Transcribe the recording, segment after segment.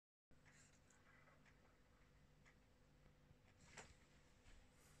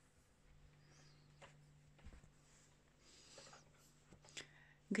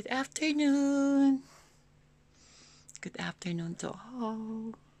Good afternoon. Good afternoon to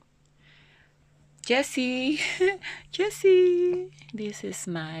all. Jessie. Jessie. This is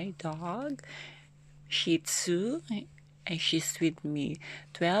my dog, Shih Tsu, and she's with me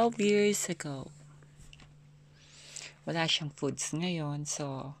 12 years ago. Wala siyang foods ngayon,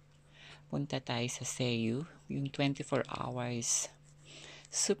 so punta tayo sa Seiyu, yung 24 hours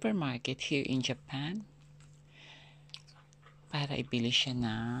supermarket here in Japan, para ibili siya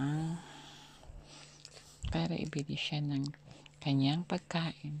ng kanyang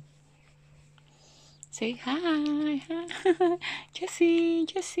pagkain. Say hi! Jessie!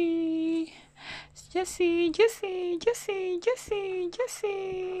 Jessie! Jessie! Jessie! Jessie! Jessie!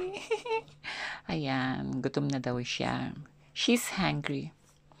 Jessie! Ayan, gutom na daw siya. She's hungry.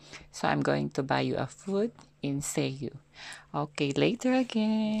 So I'm going to buy you a food in Seiyu. Okay, later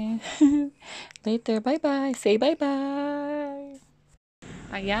again. Later, bye-bye. Say bye-bye.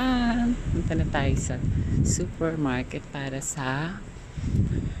 Ayan, punta na tayo sa supermarket para sa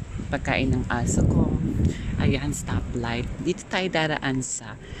pagkain ng aso ko. Ayan, stoplight. Dito tayo daraan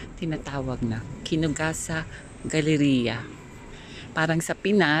sa tinatawag na Kinugasa Galleria. Parang sa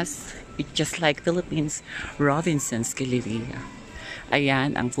Pinas, it's just like Philippines, Robinson's Galleria.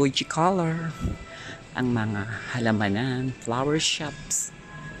 Ayan, ang Fuji color, ang mga halamanan, flower shops.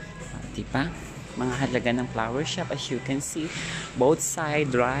 Diba? Mga halaga ng flower shop, as you can see, both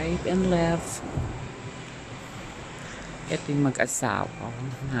side, right and left. Ito yung mag-asawa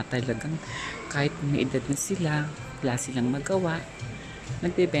na talagang kahit may edad na sila, wala silang magawa,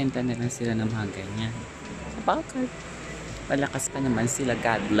 nagbebenta na lang sila ng mga ganyan. Bakit? Malakas pa naman sila,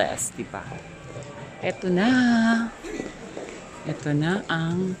 God bless, diba? Ito na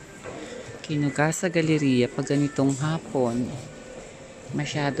ang Kinugasa Galleria pag ganitong hapon.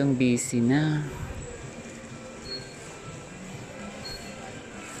 Masyadong busy na.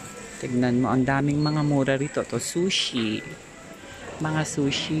 Tignan mo, ang daming mga mura rito. To sushi. Mga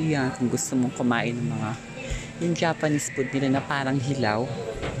sushi yan. Kung gusto mong kumain ng mga yung Japanese food nila na parang hilaw.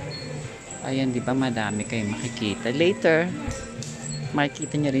 Ayan, di ba? Madami kayong makikita. Later,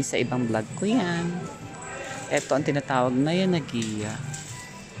 makikita nyo rin sa ibang vlog ko yan. Ito ang tinatawag na yan, nagiya.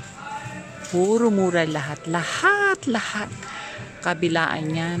 Puro mura lahat. Lahat.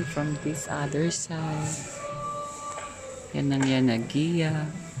 Kabilaan yan from this other side. Yan ang yan, nagiya.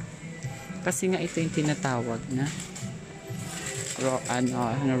 Kasi nga ito yung tinatawag na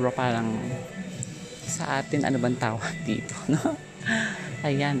parang sa atin, ano bang tawag dito, no?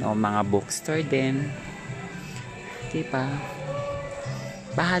 Ayan, mga bookstore din. Diba?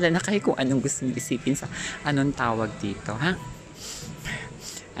 Bahala na kayo kung anong gusto nyo isipin sa anong tawag dito, ha?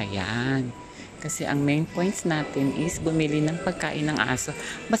 Ayan. Kasi ang main points natin is bumili ng pagkain ng aso.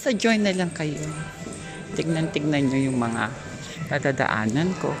 Basta join na lang kayo. Tignan nyo yung mga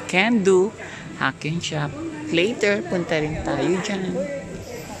patadaanan ko. Can do. Hacking shop. Later, punta rin tayo dyan.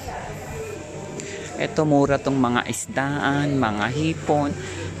 Ito, mura tong mga isdaan, mga hipon,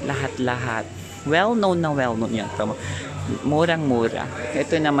 lahat-lahat. Well-known yan. Murang-mura.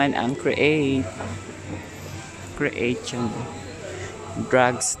 Ito naman ang Create yung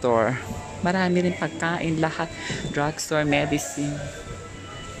drugstore. Marami rin pagkain, lahat. Drugstore, medicine,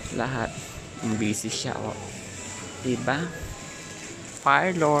 lahat. Ang busy siya, diba?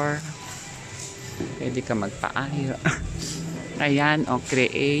 Parlor. Pwede ka magpa-ayo. Ayan,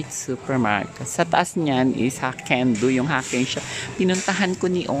 Create Supermarket. Sa taas niyan is Hakendo, yung hacking shop. Pinuntahan ko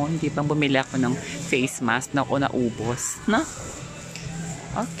niyon, di ba, bumili ako ng face mask na ako naubos, no?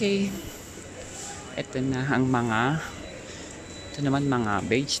 Okay. Ito naman mga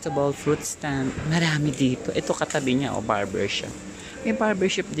vegetable, fruit stand. Marami dito. Ito katabi niya, barbershop. May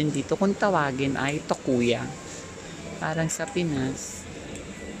barbershop din dito. Kung tawagin ay Tokuya. Parang sa Pinas.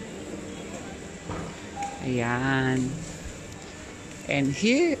 Ayan. And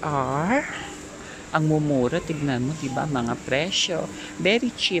here are ang mumura. Tignan mo, diba? Mga presyo.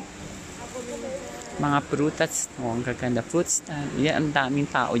 Very cheap. Mga prutas. Ang gaganda. Fruit stand. Yan, ang daming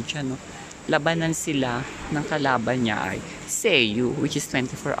tao dyan. Labanan sila ng kalaban niya ay Seiyu, which is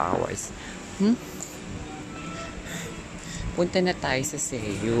 24 hours. Punta na tayo sa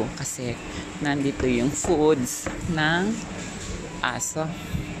Seiyu kasi nandito yung foods ng aso.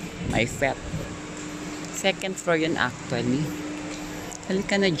 May pet. Second floor yun actually.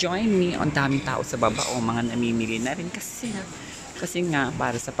 Halika na, join me. Ang daming tao sa baba. Mga namimili na rin kasi nga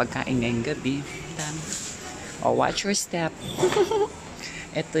para sa pagkain ngayong gabi. Watch your step.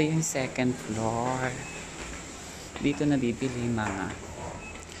 Ito yung second floor. Dito nabibili mga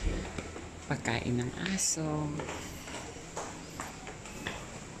pagkain ng aso.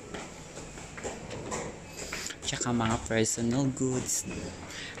 tsaka mga personal goods.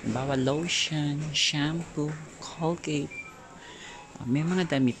 Halimbawa, lotion, shampoo, Colgate. May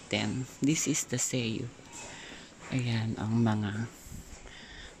mga damit din. This is the sale. Ayan ang mga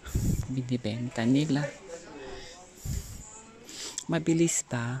binibenta nila. Mabilis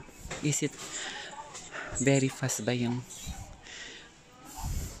ba? Is it very fast ba yung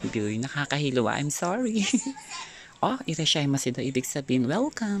video? Nakakahiluwa. I'm sorry. Oh, irashaimase daw. Ibig sabihin,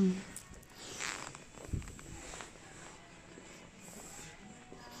 welcome.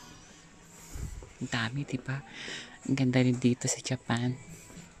 Ang dami, diba? Ang ganda rin dito sa Japan.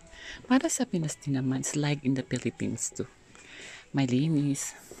 Para sa Pinas din naman, it's like in the Philippines too.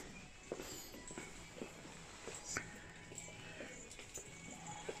 Malinis.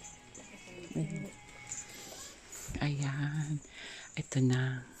 Ayan. Ito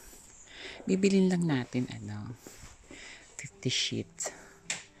na. Bibilin lang natin, 50 sheets.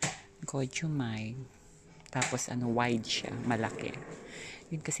 Gojumai. Tapos, wide siya. Malaki.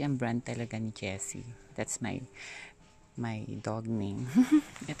 Yun kasi ang brand talaga ni Jessie. That's my dog name.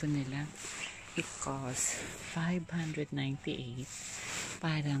 Ito nila. It costs 598.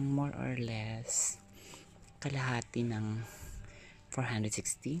 Parang more or less kalahati ng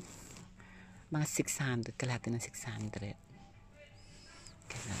 460. Mga 600. Kalahati ng 600.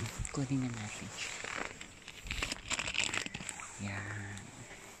 Kaya, kunin na natin siya. Yan.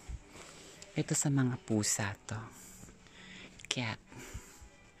 Ito sa mga pusa to. Cat.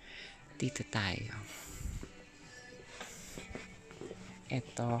 Dito tayo.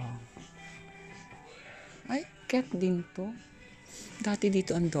 Ito. Ay, cat din to. Dati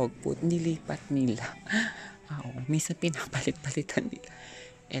dito ang dog food. Nilipat nila. Oo, minsan pinapalit-palitan nila.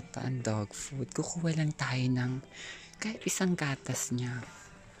 Ito ang dog food. Kukuha lang tayo ng kahit isang gatas niya.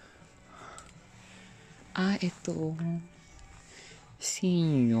 Ito.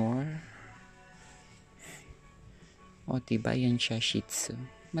 Senior. O, diba? Yan siya, Shih Tzu.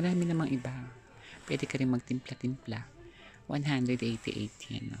 Marami namang iba. Pwede ka rin magtimpla-timpla.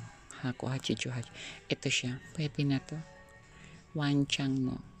 188 yan, no? Hakuhachi-chuhachi. Ito siya. Pwede na to. Wanchang,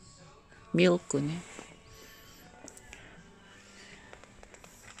 no? Milk ko na.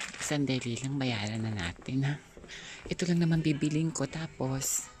 Sandali lang. Bayaran na natin, ha? Ito lang naman bibiling ko.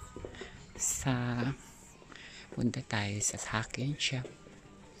 Tapos, punta tayo sa second shop.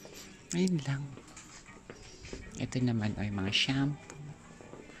 Ayun lang. Ito naman ay mga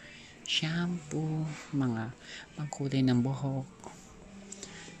shampoo, mga pangkulay ng buhok.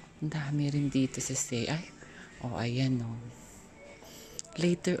 Ang dami rin dito sa sale. Ayan, no.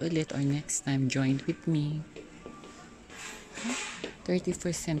 Later ulit or next time, join with me.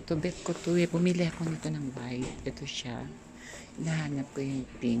 30% to bet ko to. Bumili ako nito ng white. Ito siya. Hinahanap ko yung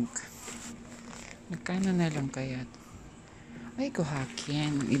pink. Magkano na lang kaya to? Ay,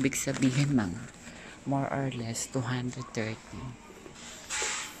 kuhakin. Ibig sabihin mga more or less 230.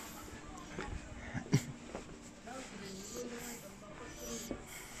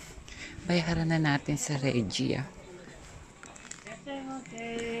 Bayaran na natin sa Regia.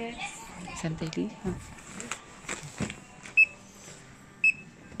 Sandali.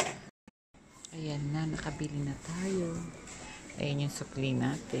 Ayan na, nakabili na tayo. Ayan yung sukli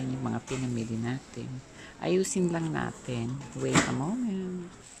natin, yung mga pinamili natin. Ayusin lang natin. Wait a moment.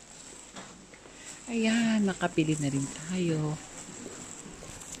 Ayan, nakabili na rin tayo.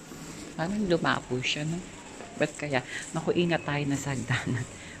 Parang lumapo siya, no? Ba't kaya? Naku, ingat tayo na sa hagdanan.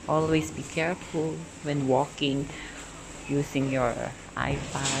 Always be careful when walking, using your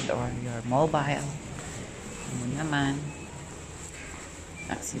iPad or your mobile. Ano naman?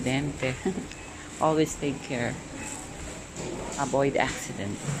 Aksidente. Always take care. Avoid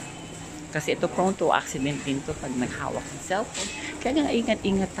accident. Kasi ito prone to accident din to pag naghawak ng cellphone. Kaya nga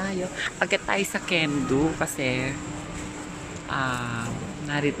ingat-ingat tayo. Agad tayo sa Kendo kasi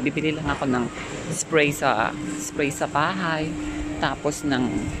bibili lang ako ng spray sa bahay. Tapos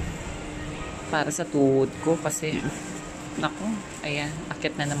para sa tuhod ko kasi naku, ayan,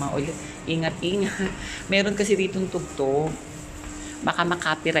 akit na naman ulit. Ingat-ingat. Meron kasi ditong tugtog. Baka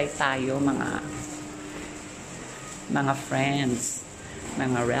makopyright tayo mga friends,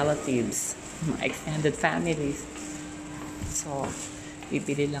 mga relatives, mga extended families. So,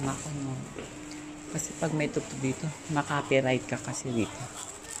 bibili lang ako, no? Kasi pag may tugtog dito, makopyright ka kasi dito.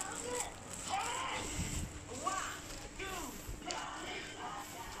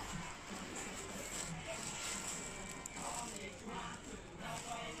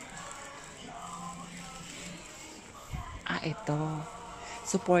 Ito.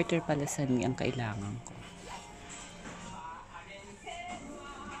 Supporter pala sa ni ang kailangan ko.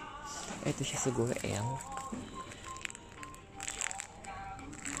 Ito siya siguro L.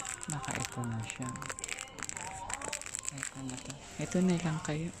 Baka ito na siya. Ito na lang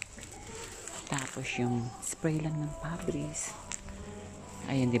kayo. Tapos yung spray lang ng Fabris.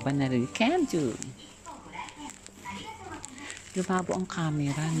 Ayan, di ba narinig? Can do. Lumabo ang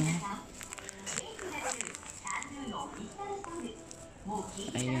camera, no?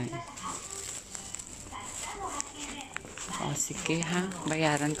 Ayan. O, sige ha.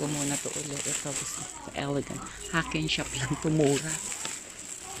 Bayaran ko muna to ulit. Ito, gusto ko. Elegant. Hack and shop lang. Tumura.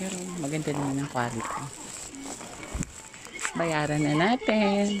 Pero maganda naman ang quality. Bayaran na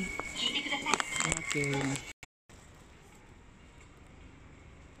natin. Okay.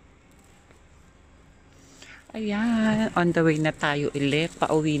 Ayan, on the way na tayo ulit,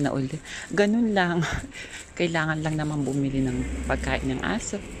 pauwi na ulit. Ganun lang. Kailangan lang naman bumili ng pagkain ng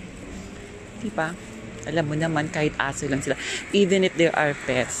aso. Diba? Alam mo naman, kahit aso lang sila. Even if they are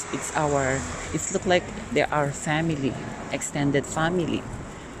pets, it's look like they are family, extended family.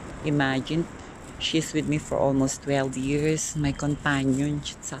 Imagine, she's with me for almost 12 years. My companion,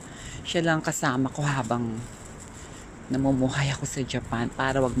 siya lang kasama ko habang namumuhay ako sa Japan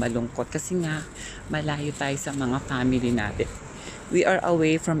para wag malungkot kasi nga malayo tayo sa mga family natin. We are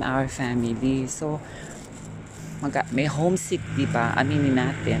away from our family. So may homesick, di ba? Aminin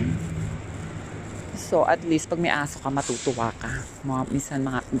natin. So at least pag may aso ka, matutuwa ka. Minsan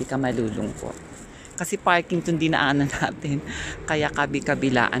hindi ka malulungkot. Kasi parking itong dinaanan natin. Kaya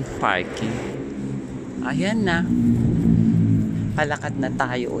kabi-kabilaan parking. Ayan na. Palakad na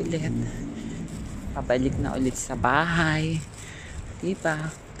tayo ulit. Pabalik na ulit sa bahay.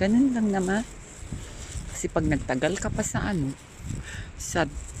 Diba? Ganun lang naman. Kasi pag nagtagal ka pa sa sa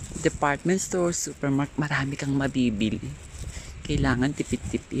department store, supermarket, marami kang mabibili. Kailangan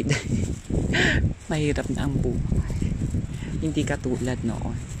tipid-tipid. Mahirap na ang buhay. Hindi katulad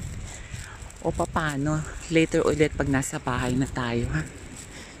noon. O paano? Later ulit pag nasa bahay na tayo, ha?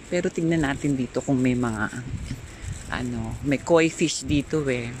 Pero tingnan natin dito kung may mga may koi fish dito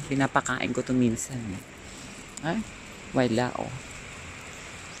eh. Pinapakain ko to minsan eh. Ay, wala oh.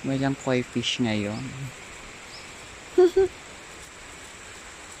 Walang koi fish ngayon.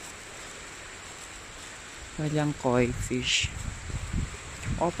 Walang koi fish.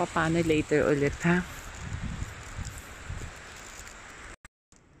 O paano later ulit ha?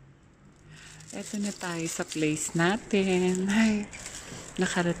 Eto na tayo sa place natin. Ay,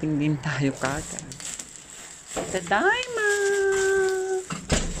 nakarating din tayo kagad. Tadaima!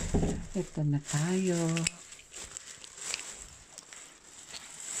 Ito na tayo.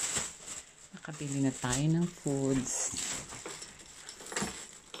 Nakabili na tayo ng foods.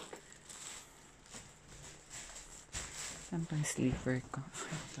 Saan pa yung sleeper ko?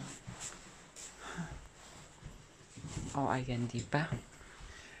 Ito. Oh, ayan, di ba?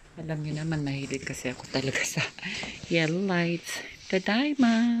 Alam niyo naman, mahilig kasi ako talaga sa yellow lights.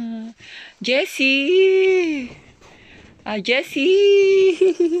 Tadaima! Jessie! Jessie!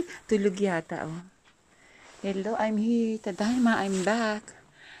 Tulog yata, oh. Hello, I'm here. Tadaima, I'm back.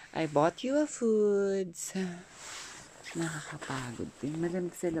 I bought you a foods. Nakakapagod din.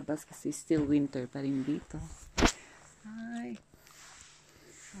 Malamig sa labas kasi still winter pa rin dito. Ay.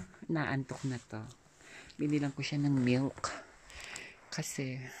 Naantok na to. Binilang ko siya ng milk.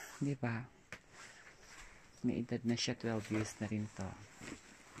 Kasi, di ba? May edad na siya, 12 years na rin to.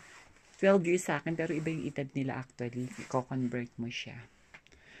 12 years sa akin, pero iba yung edad nila actually. I-convert mo siya.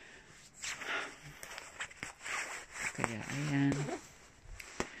 Kaya, ayan.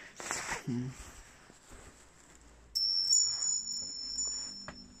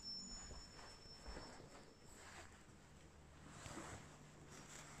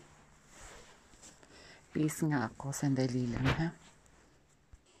 Please nga ako, sandali lang ha.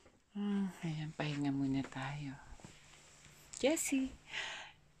 Ayan, pahinga muna tayo. Jessie!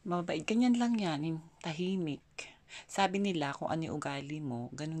 Mabait, ganyan lang yan, tahimik. Sabi nila kung ano yung ugali mo,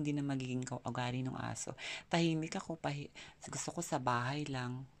 ganun din ang magiging ugali ng aso. Tahimik ako, gusto ko sa bahay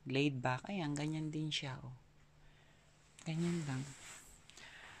lang, laid back, ayan, ganyan din siya. Oh. Ganyan lang.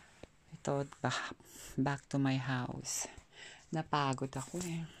 Ito, back to my house. Napagod ako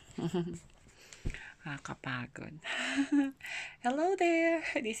eh. Nakakapagod. Hello there!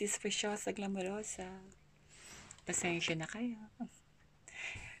 This is Preciosa Glamorosa. Pasensya na kayo.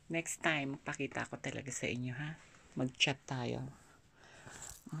 Next time, pakita ko talaga sa inyo ha. Mag-chat tayo.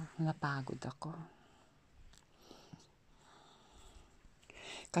 Napagod ako.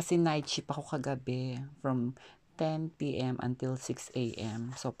 Kasi night shift ako kagabi. From 10 p.m. until 6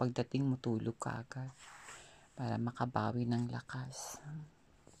 a.m. So pagdating mo tulog ka agad. Para makabawi ng lakas.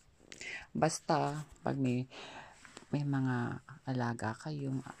 Basta, pag may mga alaga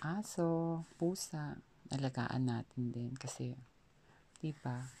kayong aso, pusa, alagaan natin din. Kasi,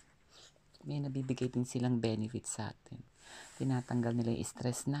 diba, may nabibigay din silang benefits sa atin. Tinatanggal nila yung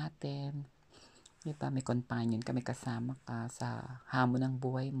stress natin. Diba? May companion ka, may kasama ka sa hamon ng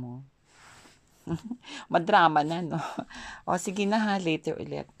buhay mo. Madrama na, no? O, sige na ha. Later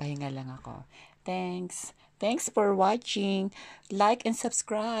ulit. Pahinga lang ako. Thanks. Thanks for watching. Like and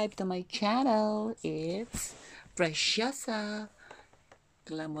subscribe to my channel. It's Preciosa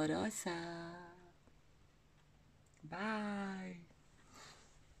Glamorosa. Bye.